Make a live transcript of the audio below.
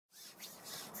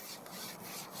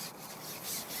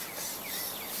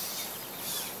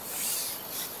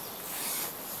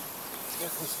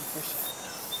for some fishing.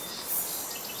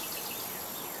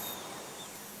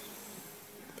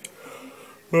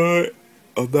 Right,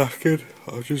 I'm knackered.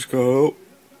 I've just got up.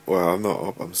 Well, I'm not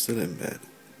up, I'm still in bed.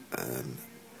 And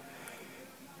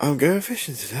I'm going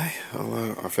fishing today,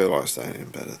 although I feel like staying in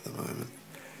bed at the moment.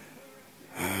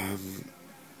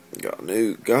 Got a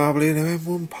new Garbolino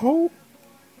M1 pole,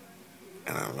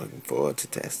 and I'm looking forward to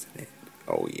testing it.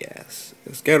 Oh yes.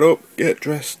 Let's get up, get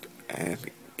dressed, and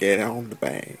get on the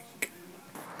bank.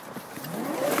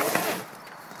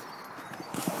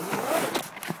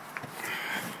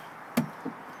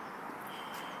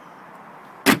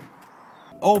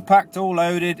 All packed, all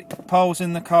loaded, poles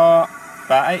in the car,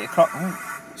 about 8 o'clock. Oh,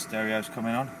 stereo's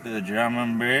coming on, bit of drum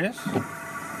and bass.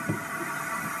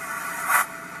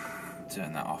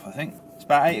 Turn that off, I think. It's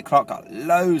about 8 o'clock, got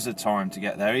loads of time to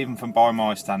get there, even from by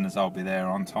my standards I'll be there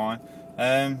on time.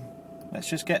 Let's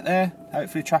just get there,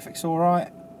 hopefully traffic's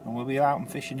alright, and we'll be out and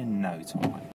fishing in no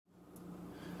time.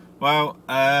 Well,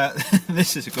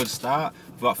 this is a good start.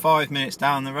 We've got 5 minutes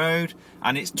down the road,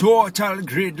 and it's total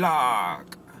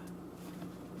gridlock.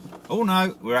 Oh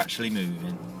no, we're actually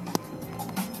moving.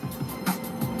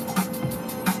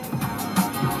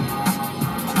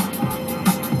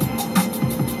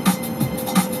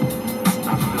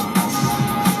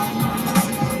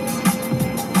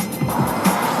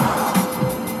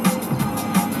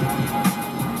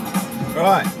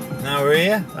 Right, now we're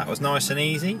here. That was nice and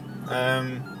easy.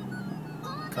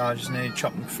 Car just nearly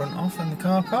chopped the front off in the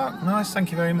car park. Nice,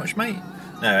 thank you very much, mate.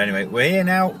 No, anyway, we're here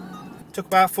now. Took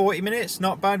about 40 minutes,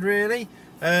 not bad really.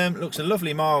 Looks a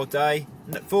lovely mild day.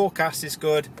 The forecast is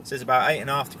good. It says about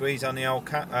 8.5 degrees on the old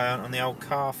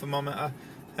car thermometer.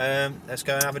 Let's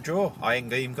go and have a draw. I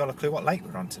ain't even got a clue what lake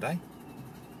we're on today.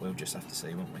 We'll just have to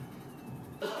see, won't we?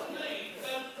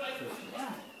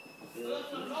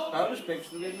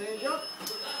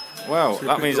 Well,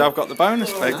 that means I've got the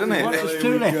bonus peg, doesn't it? It's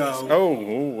 2 left.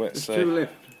 Oh, let's see. 2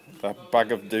 left. The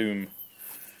bag of doom.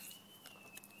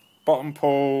 Bottom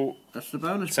pole. That's the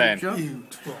bonus 10. picture.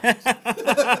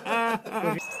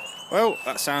 Well,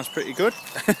 that sounds pretty good.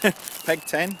 Peg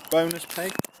 10, bonus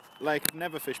peg. Lake I've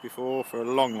never fished before for a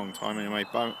long time anyway.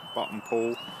 Bottom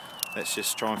pool. Let's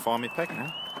just try and find my peg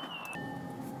now.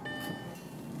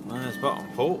 There's bottom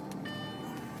pool.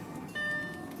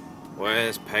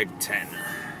 Where's peg 10?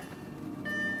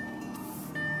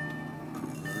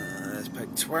 There's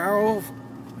peg 12.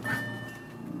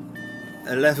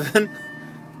 11.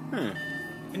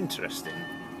 Interesting.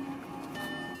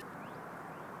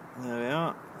 There we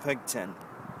are, peg 10.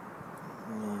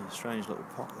 Strange little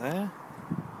pot there.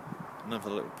 Another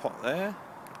little pot there.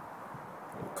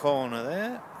 Little corner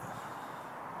there.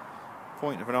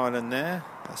 Point of an island there.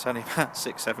 That's only about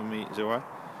 6-7 metres away.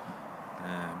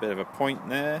 A bit of a point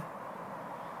there.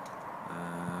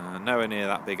 Nowhere near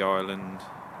that big island.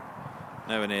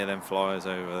 Nowhere near them flyers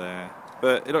over there.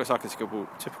 But it looks like a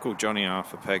typical Jon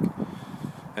Arthur peg.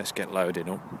 Let's get loaded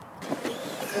up.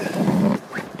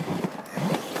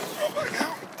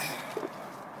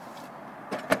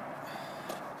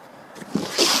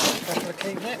 Couple of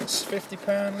key nets,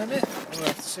 £50 limit. We'll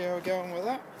have to see how we're going with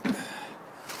that.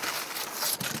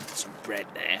 Some bread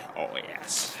there. Oh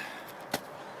yes.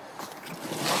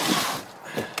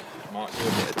 Might do a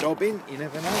bit of dobbing, you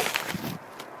never know.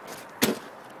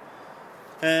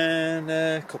 And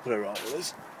a couple of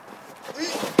rollers.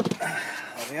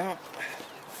 There we are.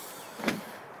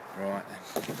 Right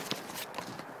then.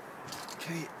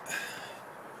 Okay.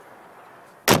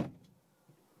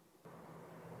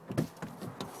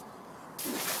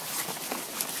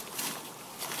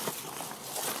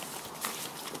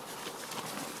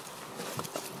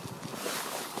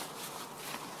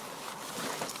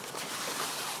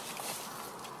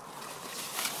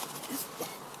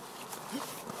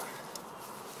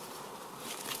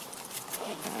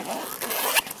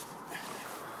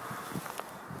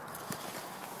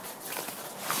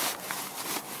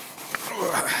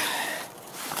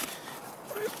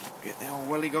 Get the old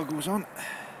welly goggles on.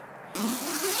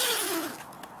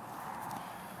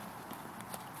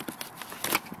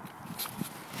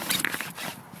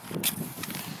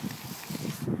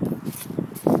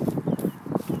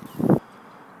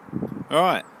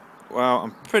 Alright, well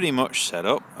I'm pretty much set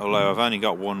up, although I've only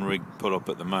got one rig put up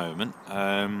at the moment.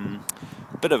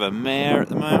 Bit of a mare at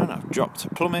the moment. I've dropped a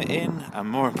plummet in, and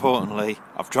more importantly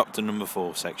I've dropped a number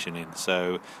 4 section in,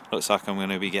 so looks like I'm going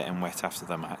to be getting wet after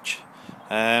the match.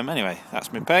 Anyway,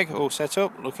 that's my peg all set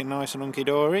up, looking nice and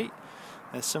hunky-dory.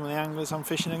 There's some of the anglers I'm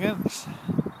fishing against.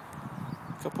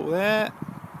 A couple there.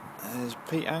 There's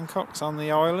Pete Hancock's on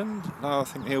the island. I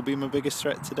think he'll be my biggest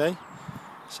threat today.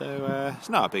 So it's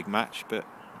not a big match, but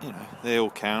you know, they all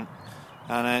count.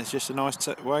 and it's just a nice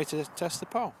way to test the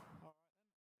pole.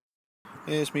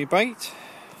 Here's me bait,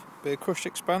 bit of crushed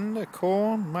expander,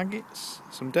 corn, maggots,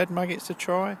 some dead maggots to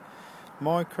try,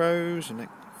 micros and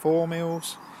 4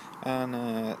 mils, and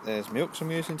there's my hooks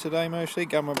I'm using today mostly,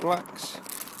 Gamma Blacks,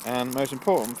 and most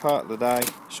important part of the day,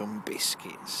 some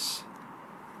biscuits.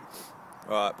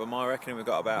 Right, but my reckoning we've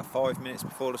got about 5 minutes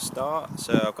before the start,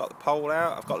 so I've got the pole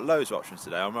out. I've got loads of options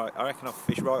today. I reckon I'll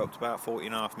fish right up to about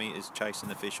 40.5 metres, chasing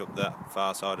the fish up that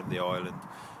far side of the island.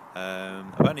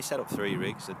 I've only set up 3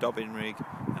 rigs, a dobbin rig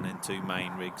and then 2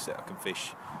 main rigs that I can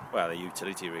fish, well, they're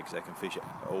utility rigs, they can fish at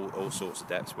all sorts of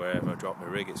depths wherever I drop my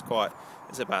rig. It's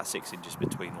about 6 inches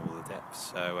between all the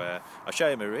depths. So I'll show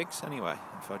you my rigs anyway.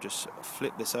 If I just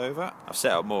flip this over, I've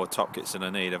set up more top kits than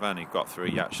I need. I've only got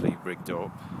 3 actually rigged up.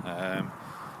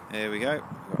 Here we go,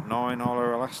 we've got 9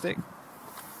 holler elastic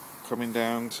coming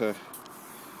down to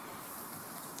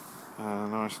a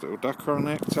nice little Dakar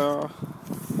nectar,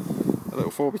 a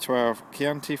little 4x12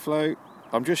 Chianti float.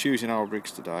 I'm just using old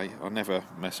rigs today. I never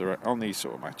mess around on these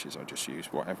sort of matches. I just use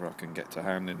whatever I can get to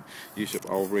hand and use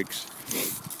up old rigs.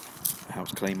 It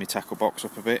helps clean my tackle box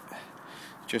up a bit.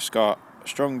 Just got a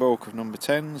strong bulk of number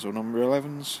 10s or number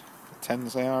 11s,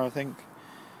 10s they are I think,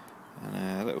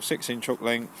 and a little 6-inch hook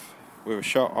length with a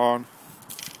shot on,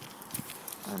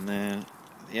 and then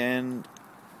at the end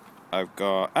I've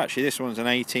got, actually this one's an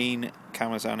 18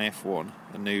 Camazan F1,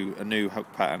 a new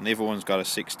hook pattern. The other one's got a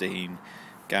 16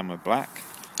 Gamma Black,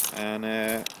 and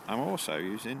I'm also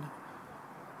using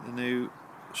the new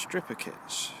stripper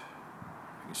kits.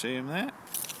 You can see them there,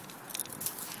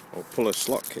 or puller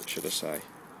slot kit should I say.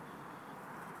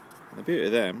 And the beauty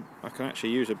of them, I can actually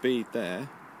use a bead there,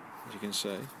 as you can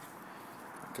see.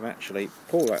 I can actually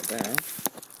pull that down,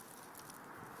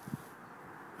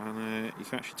 and you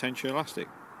can actually tension your elastic.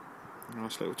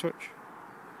 Nice little touch.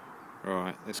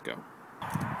 Right, let's go.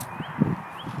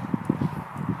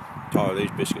 Oh,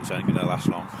 these biscuits ain't going to last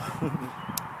long.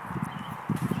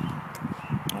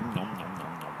 Nom, nom, nom,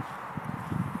 nom, nom.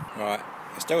 Right,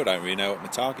 I still don't really know what my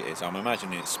target is. I'm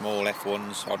imagining it's small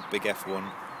F1s, odd big F1.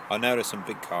 I know there's some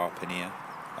big carp in here.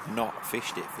 I've not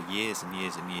fished it for years and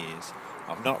years and years.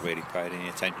 I've not really paid any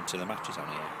attention to the matches on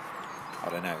here. I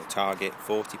don't know, target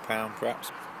 £40 perhaps,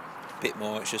 a bit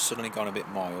more. It's just suddenly gone a bit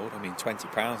mild. I mean, £20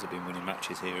 have been winning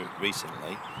matches here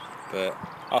recently, but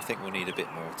I think we'll need a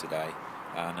bit more today,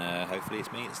 and hopefully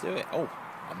it's me to do it. Oh,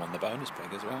 I'm on the bonus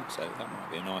peg as well, so that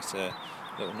might be a nice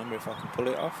little number if I can pull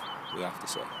it off. We'll have to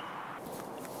see.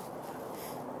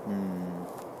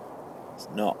 It's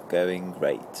not going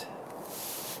great.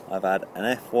 I've had an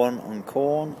F1 on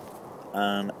corn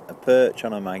and a perch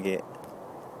on a maggot,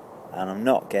 and I'm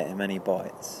not getting many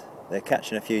bites. They're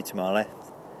catching a few to my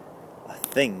left. I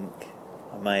think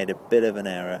I made a bit of an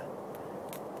error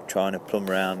trying to plumb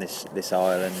around this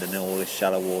island and all this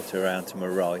shallow water around to my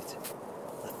right.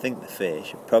 I think the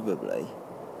fish are probably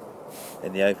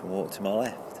in the open water to my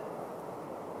left.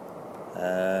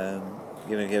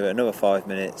 Give it another 5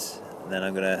 minutes, and then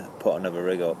I'm going to put another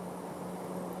rig up.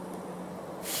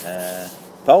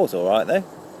 Pole's alright though.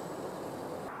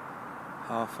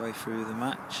 Halfway through the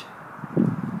match,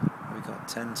 we got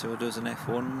 10 to a dozen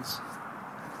F1s.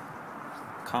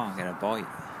 Can't get a bite.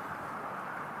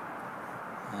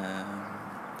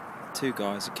 2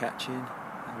 guys are catching,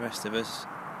 the rest of us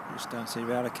just don't seem to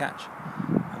be able to catch.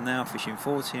 I'm now fishing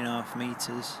 14.5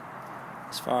 metres,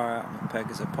 as far out on the peg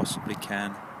as I possibly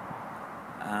can,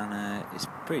 and it's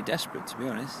pretty desperate to be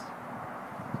honest.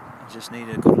 I just need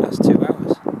a good last 2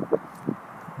 hours.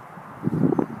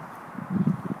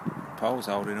 Pole's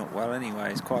holding up well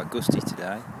anyway, it's quite gusty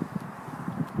today.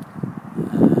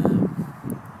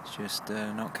 It's just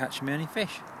not catching me any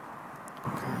fish.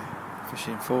 Okay,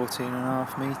 fishing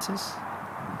 14.5 metres.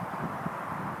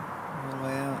 All the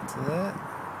way out to there,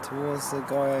 towards the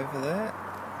guy over there.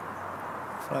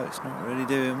 Float's not really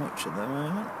doing much at the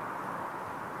moment.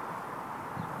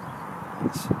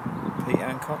 It's Pete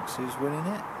Hancock's who's winning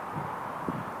it.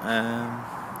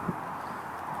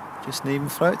 Just need my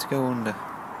float to go under.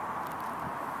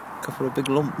 A couple of big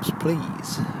lumps,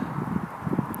 please.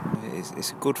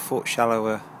 It's a good foot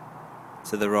shallower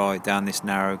to the right down this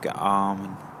narrow arm,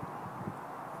 and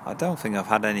I don't think I've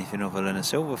had anything other than a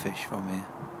silverfish from here.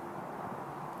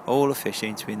 All the fish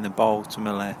seem to be in the bowl to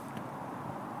my left,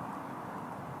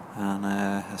 and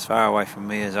as far away from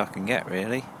me as I can get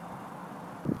really.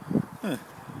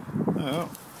 Well,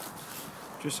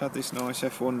 just had this nice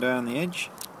F1 down the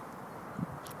edge,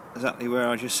 exactly where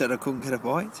I just said I couldn't get a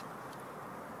bite.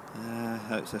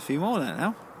 Hope there's a few more there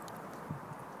now.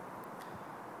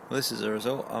 Well, this is a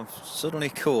result. I've suddenly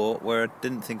caught where I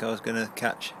didn't think I was going to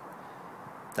catch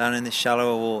down in this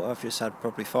shallower water. I've just had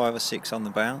probably 5 or 6 on the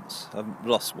bounce. I've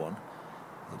lost one,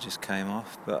 it just came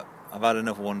off, but I've had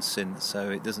another one since, so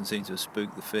it doesn't seem to have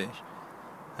spooked the fish.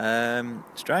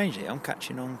 Strangely, I'm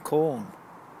catching on corn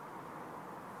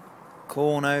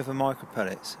over micro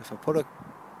pellets. If I put a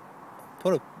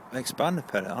expander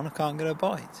pellet on, I can't get a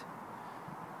bite,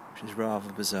 which is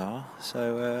rather bizarre.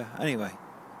 So anyway,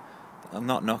 I'm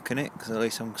not knocking it, because at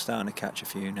least I'm starting to catch a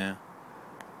few now.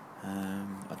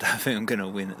 I don't think I'm going to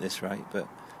win at this rate, but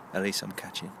at least I'm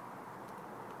catching.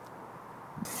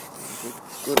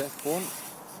 Good F1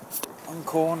 on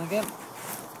corn again.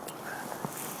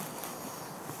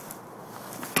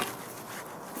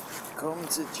 Come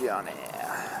to Johnny.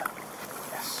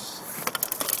 Yes.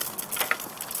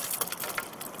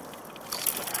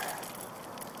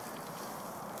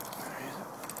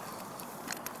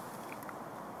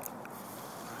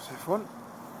 There's F1.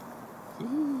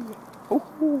 Ooh.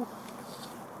 Ooh.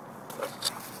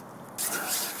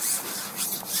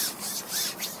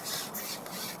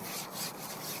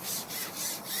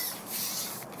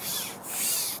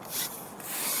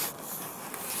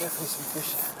 Definitely some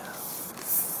fish there now.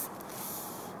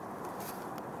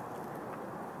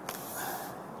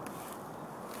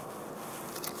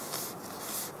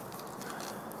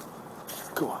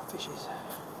 Go on, fishes.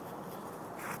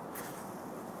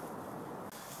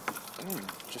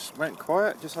 Just went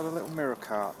quiet, just had a little mirror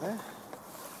cart there.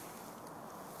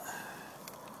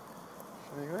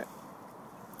 Very wet.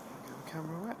 Get the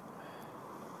camera wet.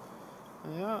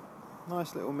 There you are.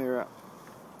 Nice little mirror.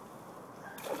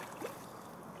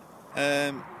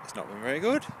 It's not been very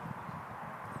good.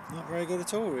 Not very good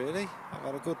at all, really. I've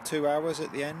had a good 2 hours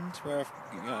at the end where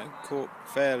I've caught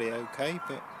fairly okay,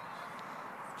 but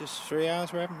just 3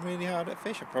 hours where I haven't really had a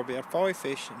fish. I probably had 5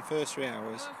 fish in the first 3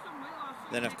 hours.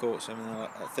 Then I've caught something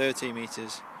like 30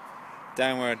 metres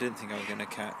down where I didn't think I was going to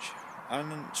catch.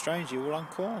 And strangely, all on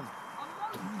corn.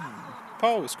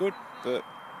 Pole was good, but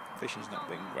fishing's not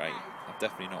been great. I've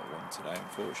definitely not won today,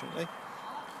 unfortunately.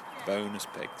 Bonus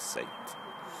peg sake.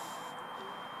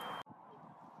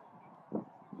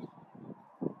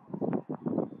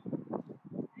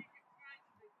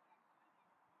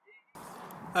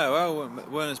 Oh well,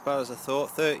 weren't as bad as I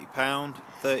thought. £30,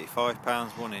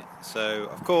 £35 won it. So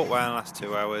I've caught well in the last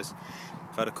 2 hours.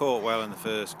 If I'd have caught well in the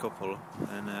first couple,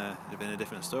 then it'd have been a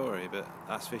different story. But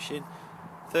that's fishing.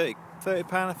 £30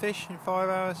 a fish in 5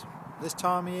 hours this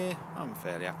time of year. I'm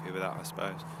fairly happy with that, I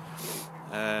suppose.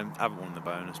 I haven't won the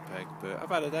bonus peg, but I've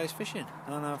had a day's fishing,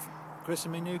 and I've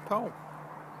christened my new pole.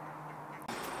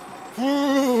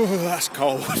 That's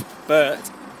cold,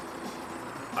 but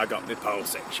I got my pole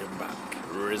section back.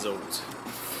 Result.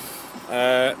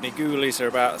 My goolies are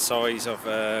about the size of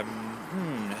a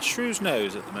shrew's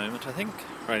nose at the moment, I think.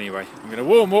 Anyway, I'm going to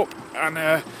warm up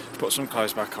and put some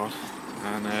clothes back on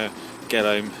and get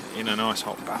home in a nice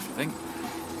hot bath, I think.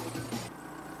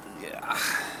 Yeah.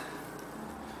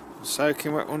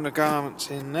 Soaking wet undergarments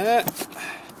in there.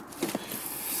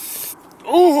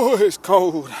 Oh, it's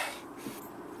cold.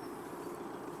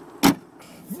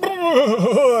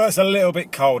 It's a little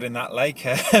bit cold in that lake,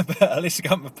 but at least I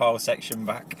got my pole section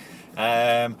back.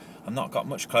 I've not got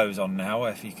much clothes on now,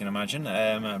 if you can imagine.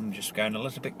 I'm just going a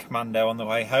little bit commando on the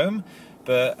way home.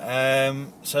 But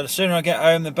so the sooner I get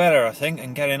home, the better, I think,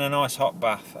 and get in a nice hot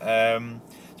bath.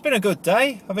 It's been a good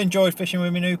day. I've enjoyed fishing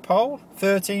with my new pole.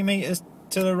 13 metres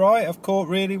to the right. I've caught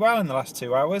really well in the last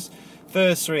 2 hours.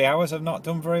 First 3 hours I've not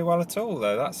done very well at all,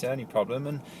 though. That's the only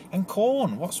problem. And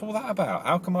corn, what's all that about?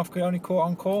 How come I've only caught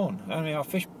on corn? I mean, I've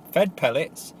fed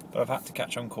pellets, but I've had to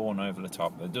catch on corn over the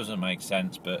top. It doesn't make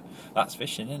sense, but that's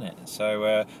fishing, isn't it?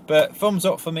 So, but thumbs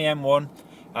up for me M1,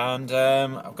 and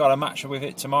I've got a match with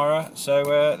it tomorrow, so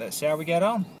let's see how we get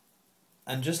on.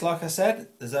 And just like I said,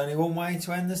 there's only one way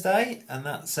to end this day, and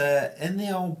that's in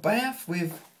the old bath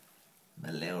with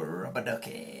my little rubber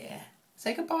ducky.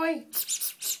 Say goodbye.